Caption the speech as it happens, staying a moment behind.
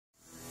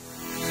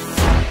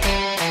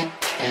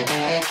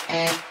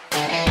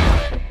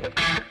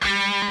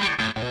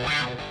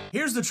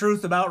Here's the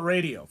truth about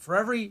radio. For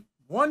every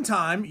one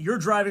time you're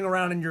driving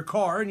around in your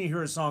car and you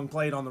hear a song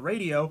played on the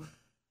radio,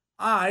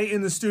 I,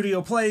 in the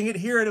studio playing it,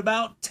 hear it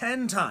about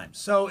 10 times.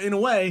 So in a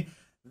way,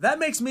 that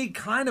makes me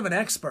kind of an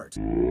expert.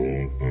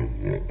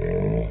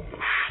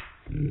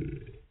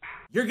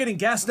 You're getting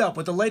gassed up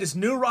with the latest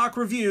new rock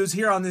reviews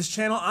here on this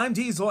channel. I'm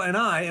Diesel, and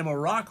I am a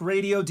rock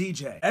radio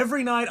DJ.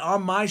 Every night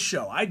on my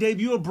show, I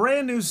debut a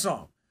brand new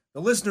song. The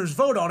listeners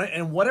vote on it,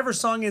 and whatever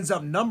song ends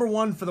up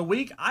 #1 for the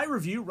week, I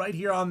review right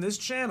here on this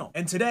channel.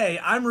 And today,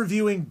 I'm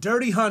reviewing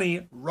Dirty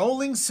Honey,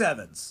 Rollin'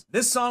 Sevens.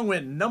 This song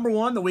went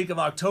 #1 the week of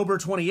October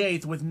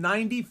 28th with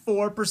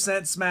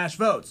 94% smash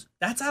votes.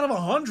 That's out of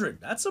 100.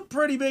 That's a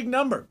pretty big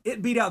number.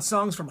 It beat out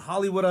songs from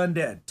Hollywood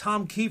Undead,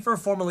 Tom Kiefer,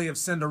 formerly of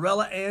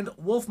Cinderella, and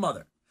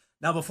Wolfmother.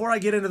 Now, before I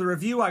get into the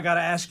review, I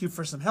gotta ask you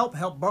for some help.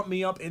 Help bump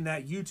me up in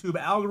that YouTube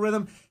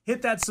algorithm.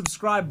 Hit that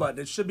subscribe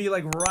button. It should be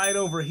like right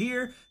over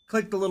here.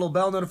 Click the little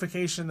bell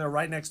notification. They're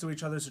right next to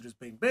each other, so just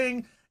bing,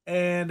 bing.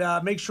 And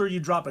make sure you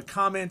drop a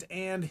comment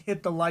and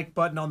hit the like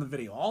button on the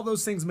video. All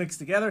those things mixed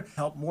together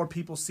help more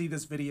people see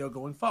this video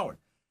going forward.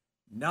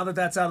 Now that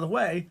that's out of the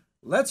way,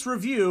 let's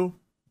review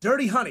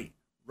Dirty Honey,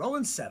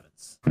 Rollin'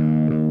 Sevens.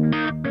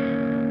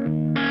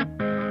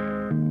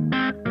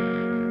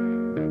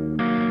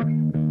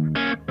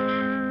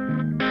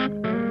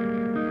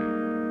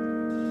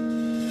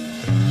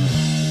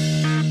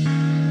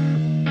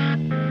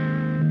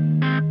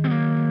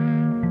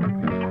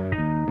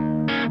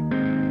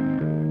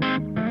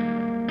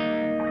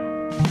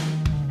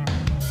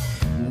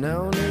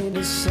 No need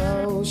to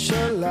socialize,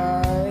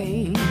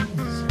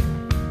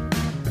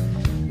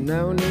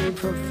 no need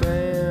for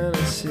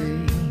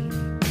fantasy.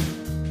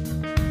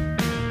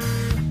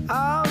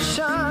 I'll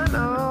shine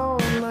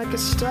on like a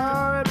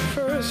star at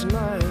first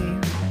night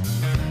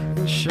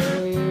and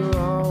show you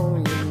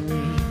all you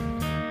need.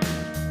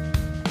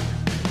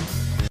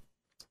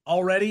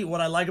 Already,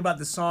 what I like about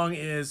this song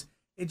is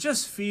it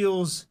just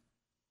feels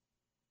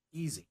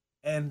easy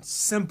and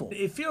simple.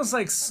 It feels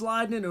like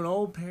sliding into an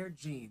old pair of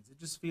jeans. It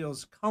just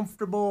feels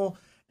comfortable,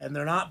 and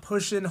they're not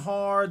pushing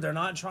hard. They're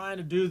not trying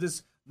to do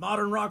this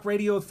modern rock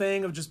radio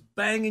thing of just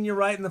banging you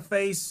right in the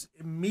face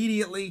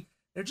immediately.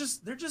 They're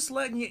just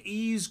letting you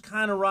ease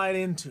kind of right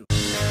into it.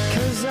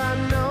 'Cause I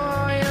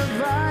know your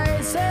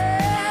vices.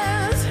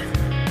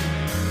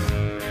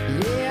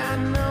 Yeah, I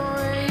know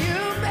where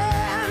you've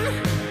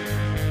been.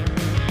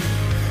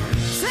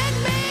 Said,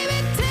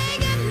 baby,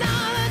 take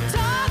another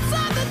toss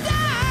of the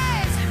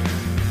dice.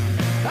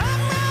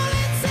 I'm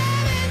rolling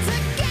sevens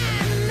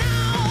again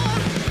now.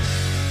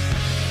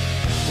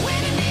 When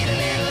you need a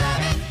little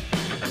loving,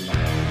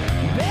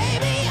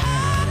 baby,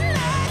 all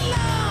night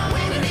long.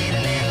 When you need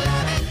a little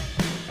loving,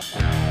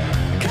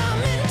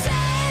 come and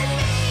turn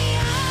me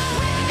on.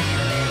 When you need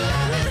a little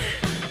loving,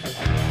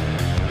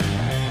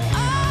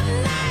 all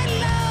night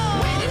long.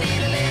 When you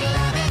need a little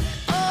loving,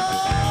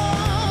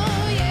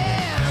 oh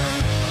yeah.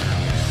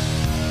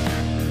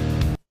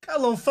 Got a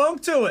little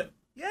funk to it.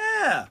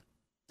 Yeah.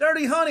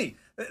 Dirty Honey.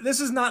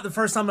 This is not the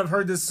first time I've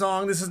heard this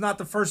song. This is not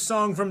the first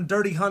song from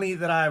Dirty Honey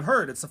that I've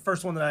heard. It's the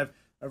first one that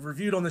I've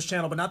reviewed on this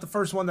channel, but not the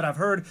first one that I've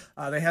heard.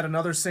 They had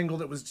another single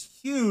that was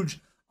huge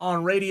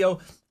on radio.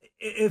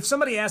 If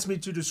somebody asked me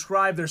to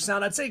describe their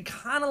sound, I'd say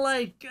kind of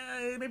like,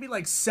 maybe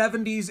like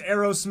 70s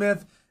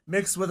Aerosmith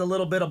mixed with a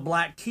little bit of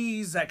Black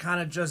Keys, that kind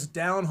of just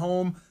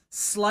down-home,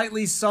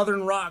 slightly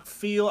southern rock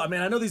feel. I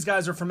mean, I know these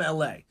guys are from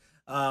LA,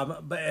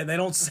 and they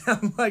don't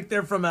sound like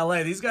they're from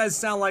LA. These guys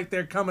sound like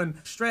they're coming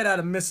straight out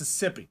of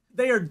Mississippi.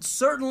 They are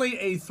certainly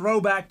a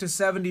throwback to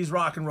 70s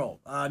rock and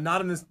roll,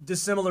 not in this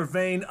dissimilar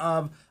vein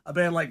of a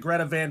band like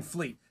Greta Van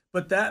Fleet.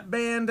 But that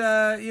band,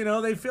 you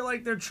know, they feel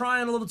like they're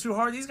trying a little too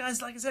hard. These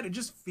guys, like I said, it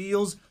just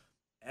feels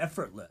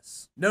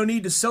effortless. No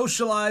need to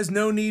socialize,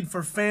 no need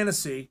for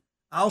fantasy.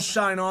 I'll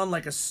shine on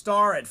like a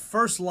star at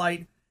first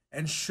light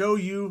and show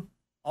you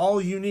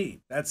all you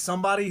need. That's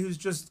somebody who's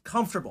just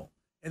comfortable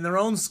in their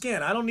own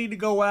skin. I don't need to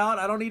go out.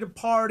 I don't need to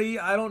party.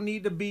 I don't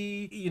need to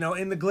be, you know,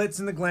 in the glitz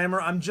and the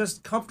glamour. I'm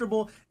just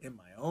comfortable in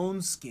my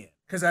own skin.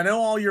 Because I know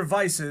all your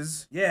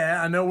vices.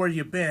 Yeah, I know where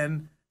you've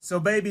been. So,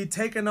 baby,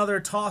 take another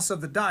toss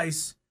of the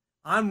dice.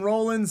 I'm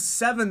rolling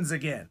sevens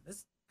again.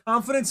 This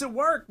confidence at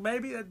work,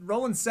 maybe.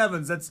 Rolling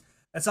sevens.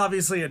 That's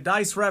obviously a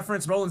dice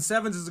reference. Rolling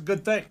sevens is a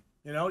good thing.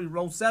 You know, you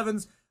roll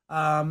sevens.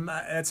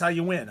 That's how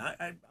you win.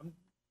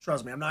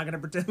 Trust me, I'm not going to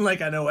pretend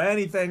like I know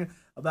anything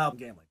about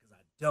gambling, because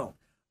I don't.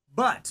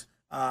 But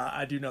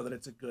I do know that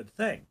it's a good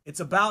thing. It's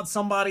about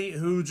somebody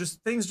who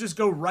things just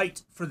go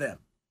right for them.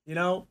 You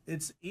know,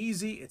 it's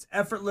easy, it's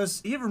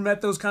effortless. You ever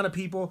met those kind of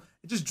people?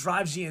 It just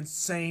drives you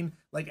insane.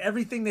 Like,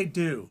 everything they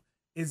do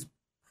is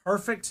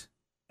perfect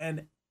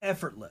and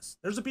effortless.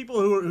 There's the people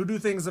who do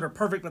things that are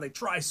perfect, but they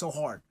try so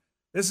hard.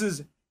 This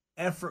is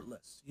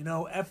effortless, you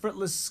know,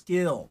 effortless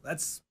skill.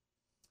 That's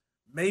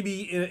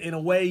maybe in a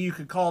way you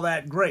could call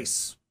that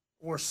grace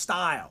or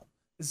style.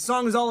 This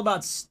song is all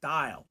about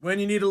style. When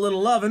you need a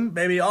little lovin',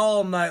 baby,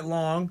 all night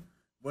long.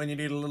 When you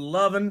need a little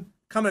lovin',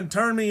 come and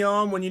turn me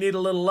on. When you need a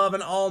little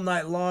lovin', all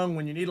night long.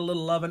 When you need a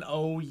little lovin',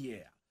 oh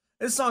yeah.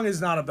 This song is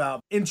not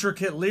about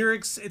intricate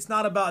lyrics. It's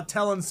not about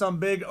telling some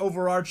big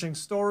overarching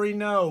story.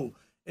 No,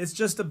 it's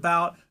just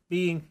about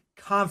being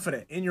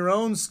confident in your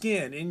own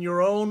skin, in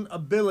your own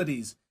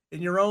abilities,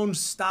 in your own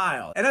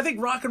style. And I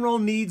think rock and roll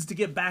needs to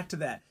get back to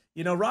that.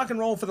 You know, rock and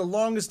roll for the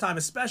longest time,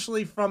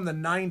 especially from the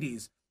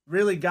 90s,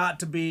 really got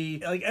to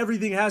be like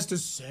everything has to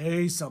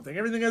say something.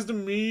 Everything has to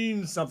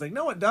mean something.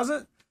 No, it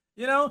doesn't.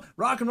 You know,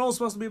 rock and roll is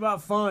supposed to be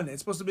about fun. It's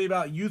supposed to be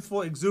about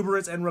youthful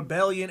exuberance and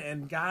rebellion,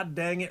 and god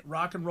dang it,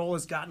 rock and roll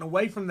has gotten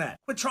away from that.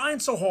 Quit trying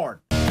so hard.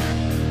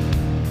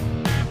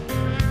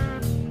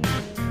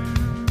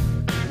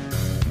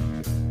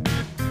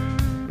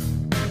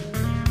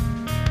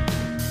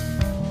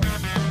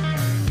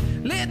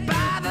 Lit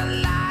by the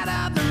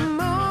light of the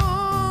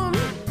moon,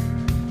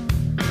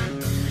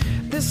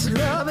 this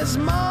love is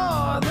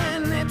more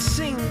than it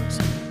seems.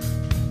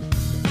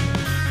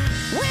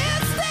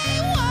 We'll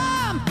stay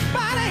warm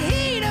by the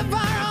heat of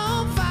our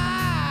own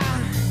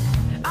fire.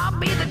 I'll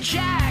be the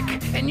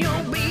jack and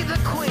you'll be the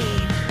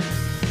queen.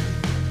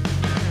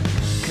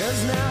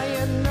 'Cause now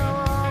you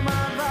know all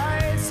my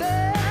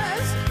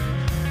vices.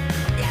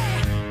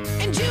 Yeah,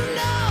 and you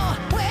know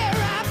where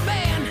I've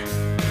been.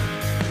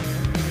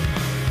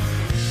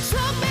 So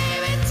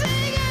baby,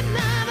 take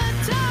another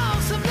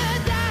toss of the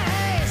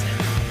dice.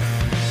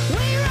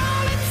 We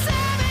roll in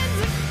sevens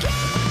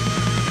again.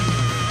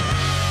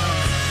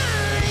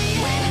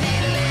 We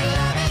need a little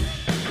loving,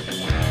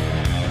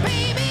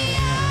 baby,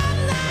 all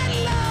night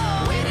long.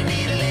 We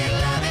need a little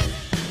loving.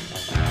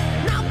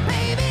 Now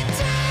baby,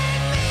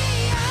 turn me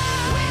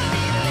on. We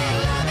need a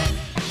little loving,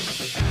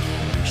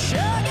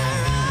 sugar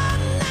all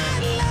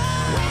night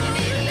long. We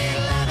need a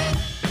little loving.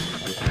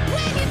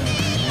 When you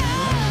need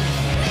love.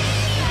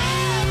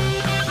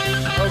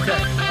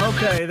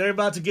 Okay, they're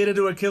about to get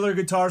into a killer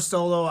guitar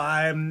solo.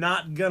 I'm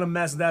not gonna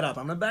mess that up.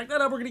 I'm gonna back that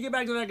up. We're gonna get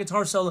back to that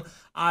guitar solo,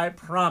 I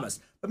promise.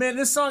 But man,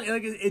 this song,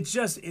 like,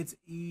 it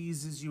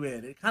eases you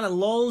in. It kind of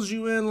lulls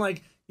you in,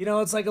 like, you know,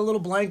 it's like a little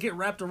blanket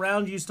wrapped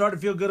around you. You start to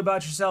feel good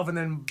about yourself, and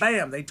then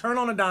bam, they turn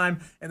on a dime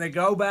and they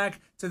go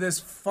back to this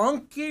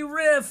funky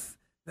riff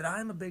that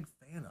I'm a big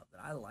fan of,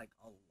 that I like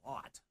a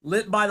lot.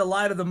 Lit by the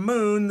light of the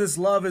moon, this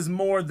love is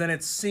more than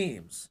it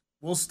seems.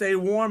 We'll stay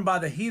warm by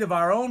the heat of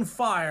our own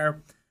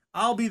fire.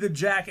 I'll be the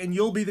jack and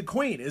you'll be the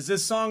queen. Is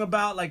this song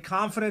about like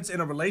confidence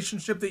in a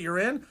relationship that you're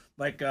in?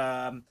 Like,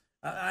 I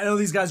know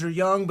these guys are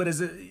young, but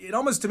it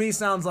almost to me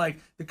sounds like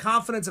the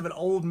confidence of an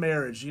old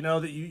marriage, you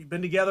know, that you've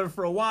been together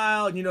for a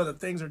while and you know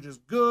that things are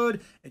just good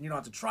and you don't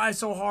have to try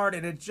so hard.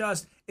 And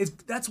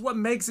that's what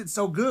makes it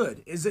so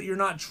good, is that you're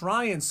not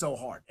trying so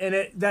hard.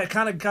 And that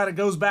kind of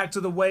goes back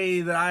to the way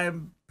that I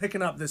am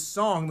picking up this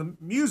song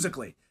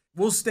musically.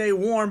 We'll stay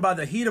warm by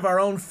the heat of our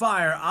own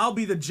fire. I'll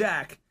be the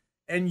jack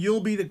and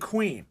you'll be the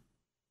queen.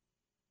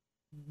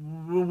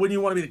 Wouldn't you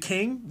want to be the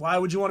king? Why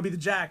would you want to be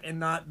the jack and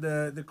not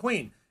the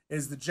queen?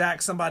 Is the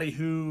jack somebody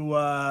who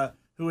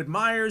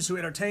admires, who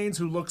entertains,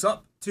 who looks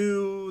up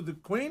to the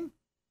queen?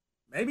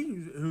 Maybe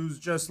who's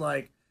just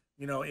like,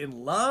 you know,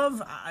 in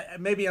love.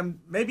 Maybe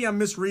I'm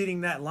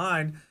misreading that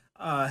line.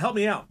 Help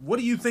me out. What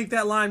do you think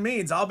that line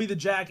means? I'll be the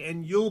jack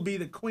and you'll be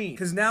the queen.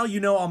 Because now you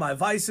know all my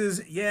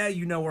vices. Yeah,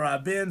 you know where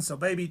I've been. So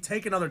baby,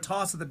 take another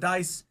toss of the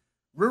dice.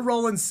 We're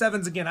rolling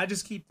sevens again. I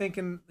just keep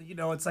thinking, you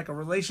know, it's like a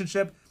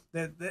relationship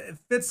that it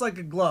fits like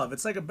a glove.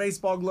 It's like a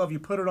baseball glove. You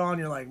put it on,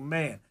 you're like,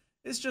 man,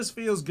 this just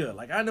feels good.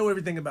 Like, I know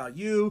everything about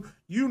you.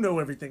 You know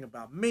everything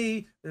about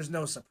me. There's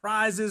no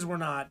surprises. We're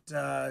not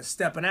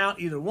stepping out,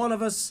 either one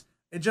of us.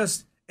 It's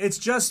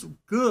just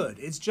good.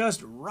 It's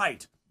just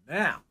right.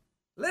 Now,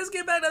 let's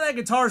get back to that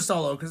guitar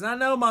solo, because I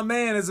know my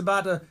man is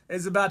about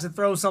to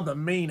throw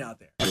something mean out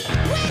there.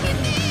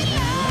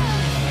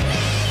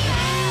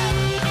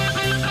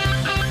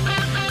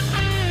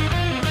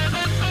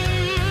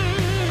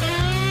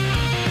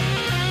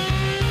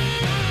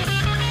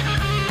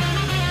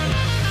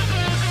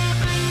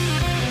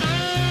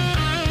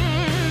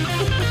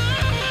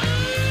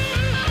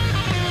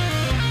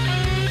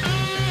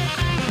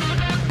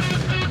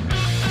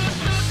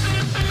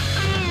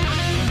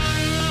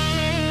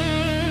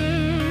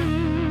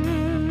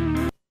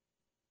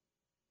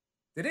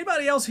 Did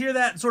anybody else hear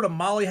that sort of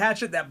Molly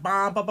Hatchet? That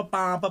bom, ba, ba,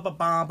 bom, ba, ba,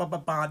 bom, ba, ba,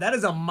 bom. That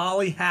is a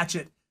Molly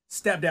Hatchet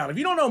step down. If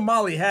you don't know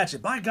Molly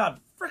Hatchet, by God,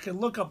 frickin'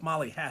 look up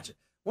Molly Hatchet.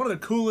 One of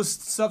the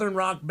coolest Southern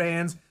rock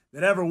bands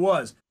that ever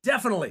was.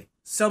 Definitely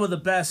some of the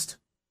best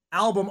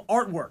album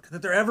artwork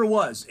that there ever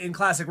was in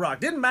classic rock.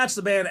 Didn't match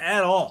the band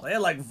at all. They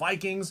had like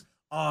Vikings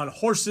on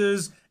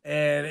horses,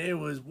 and it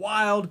was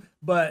wild,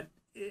 but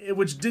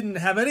which didn't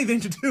have anything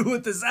to do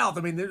with the South.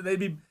 I mean, they'd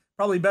be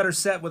probably better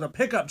set with a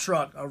pickup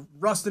truck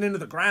rusting into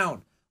the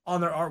ground on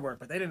their artwork,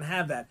 but they didn't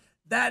have that.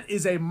 That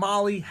is a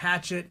Molly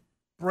Hatchet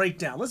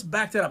breakdown. Let's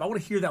back that up. I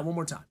want to hear that one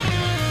more time.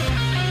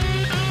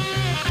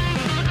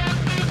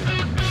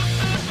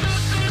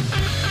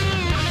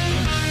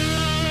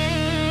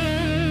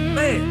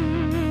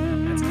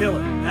 Man, that's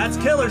killer. That's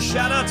killer.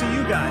 Shout out to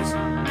you guys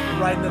for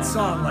writing that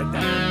song like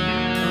that.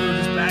 We were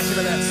just back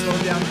into that slow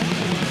down.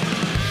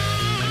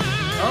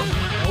 Oh,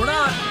 no, we're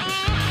not.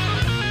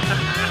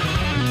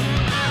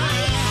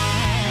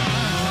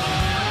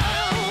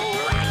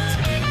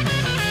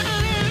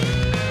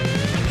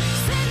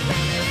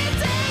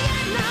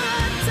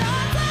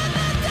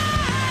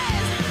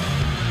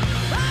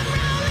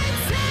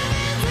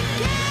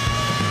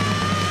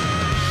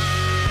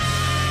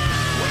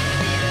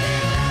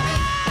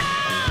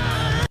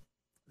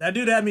 That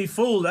dude had me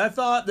fooled. I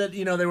thought that,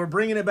 you know, they were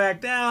bringing it back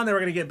down. They were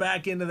going to get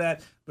back into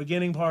that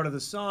beginning part of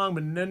the song,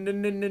 but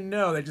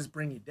no. They just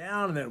bring you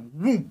down and then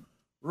whoom,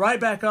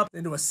 right back up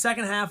into a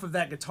second half of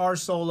that guitar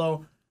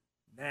solo.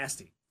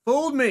 Nasty.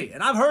 Fooled me.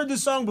 And I've heard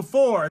this song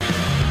before.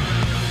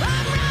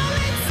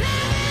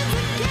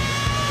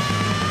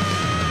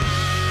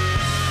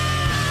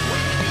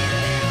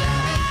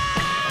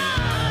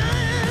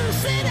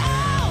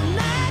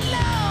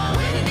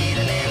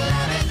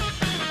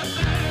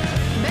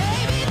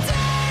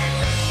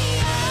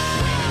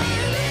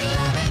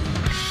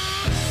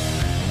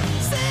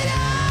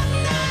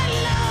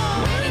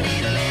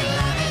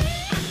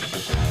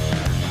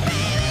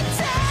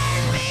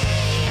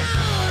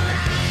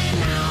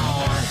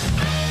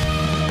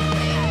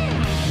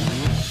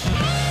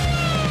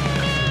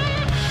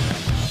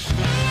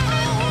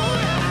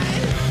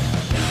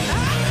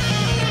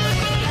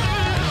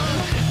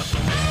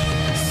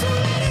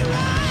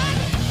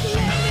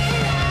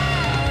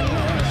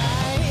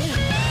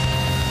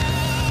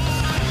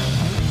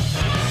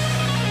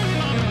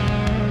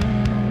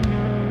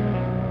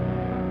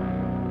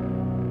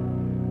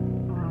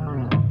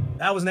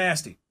 That was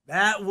nasty.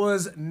 That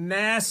was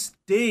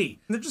nasty.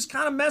 They're just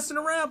kind of messing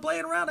around,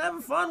 playing around, having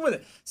fun with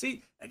it.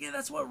 See, again,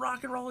 that's what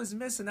rock and roll is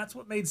missing. That's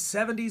what made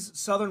 70s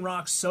Southern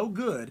rock so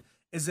good,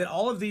 is that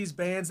all of these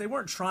bands, they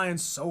weren't trying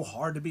so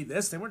hard to be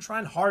this. They weren't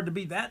trying hard to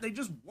be that. They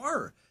just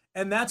were.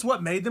 And that's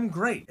what made them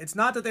great. It's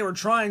not that they were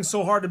trying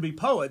so hard to be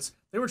poets.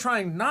 They were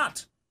trying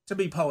not to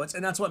be poets,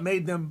 and that's what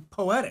made them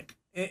poetic.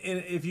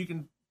 And if you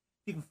can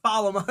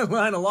follow my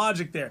line of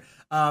logic there.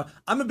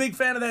 I'm a big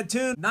fan of that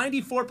tune.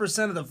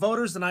 94% of the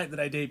voters the night that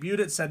I debuted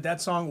it said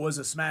that song was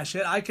a smash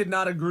hit. I could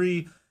not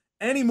agree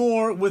any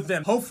more with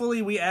them.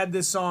 Hopefully we add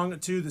this song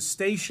to the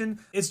station.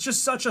 It's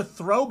just such a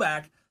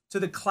throwback to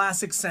the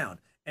classic sound.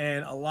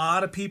 And a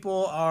lot of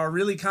people are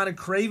really kind of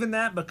craving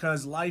that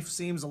because life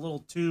seems a little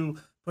too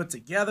put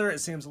together.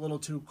 It seems a little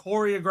too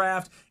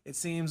choreographed. It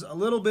seems a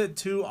little bit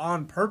too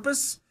on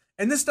purpose.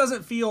 And this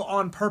doesn't feel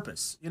on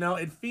purpose. You know,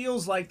 it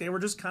feels like they were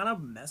just kind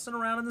of messing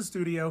around in the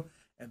studio,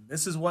 and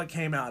this is what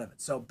came out of it.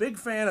 So big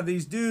fan of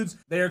these dudes.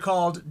 They are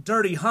called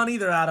Dirty Honey.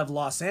 They're out of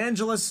Los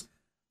Angeles.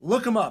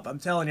 Look them up. I'm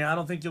telling you, I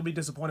don't think you'll be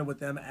disappointed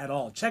with them at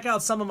all. Check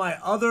out some of my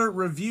other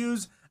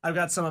reviews. I've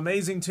got some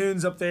amazing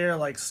tunes up there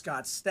like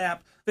Scott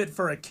Stapp, Fit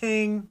for a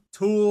King,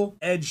 Tool,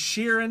 Ed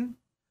Sheeran.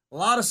 A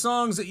lot of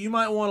songs that you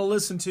might want to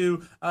listen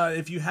to.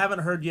 If you haven't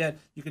heard yet,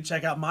 you can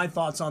check out my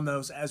thoughts on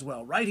those as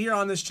well. Right here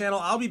on this channel,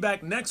 I'll be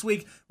back next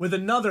week with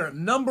another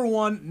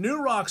 #1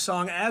 new rock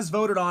song as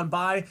voted on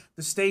by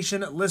the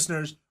station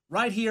listeners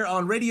right here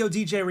on Radio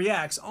DJ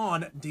Reacts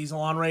on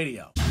Diesel on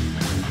Radio.